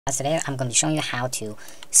Today I'm going to be showing you how to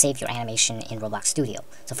save your animation in Roblox Studio.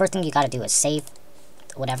 So first thing you got to do is save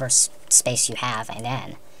whatever space you have, and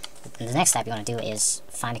then the next step you want to do is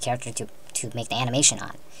find a character to make the animation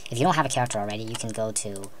on. If you don't have a character already, you can go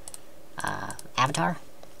to Avatar,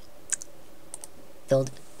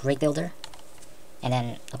 Rig Builder, and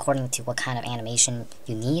then according to what kind of animation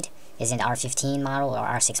you need is in the R15 model or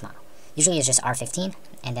R6 model. Usually it's just R15,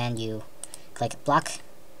 and then you click Block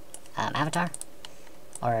Avatar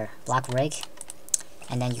or Block Rig,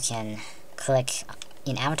 and then you can click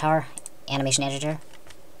in Avatar Animation Editor.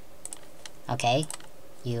 Okay,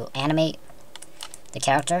 you animate the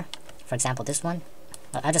character, for example this one.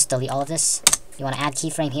 I'll just delete all of this. You want to add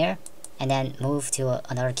keyframe here, and then move to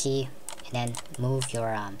another key, and then move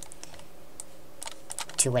your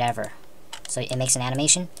to whatever, so it makes an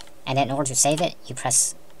animation. And then in order to save it, you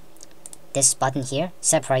press this button here,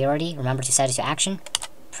 set priority. Remember to set it to action.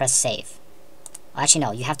 Press save. Actually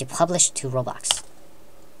no, you have to publish to Roblox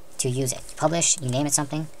to use it. Publish, you name it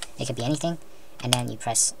something, it could be anything, and then you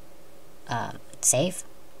press save.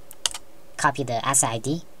 Copy the asset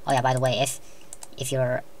ID. Oh yeah, by the way, if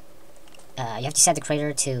you're you have to set the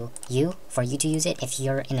creator to you for you to use it. If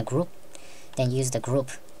you're in a group, then use the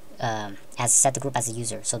group set the group as a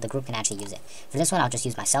user, so the group can actually use it. For this one, I'll just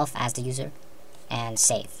use myself as the user and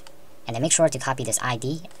save. And then make sure to copy this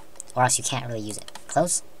ID, or else you can't really use it.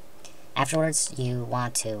 Close. Afterwards, you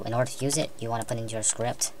want to, in order to use it, you want to put in your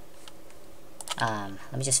script.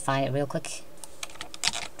 Let me just find it real quick.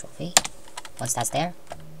 Trophy. Once that's there,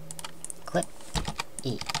 click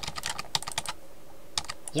E.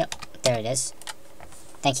 Yep, there it is.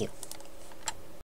 Thank you.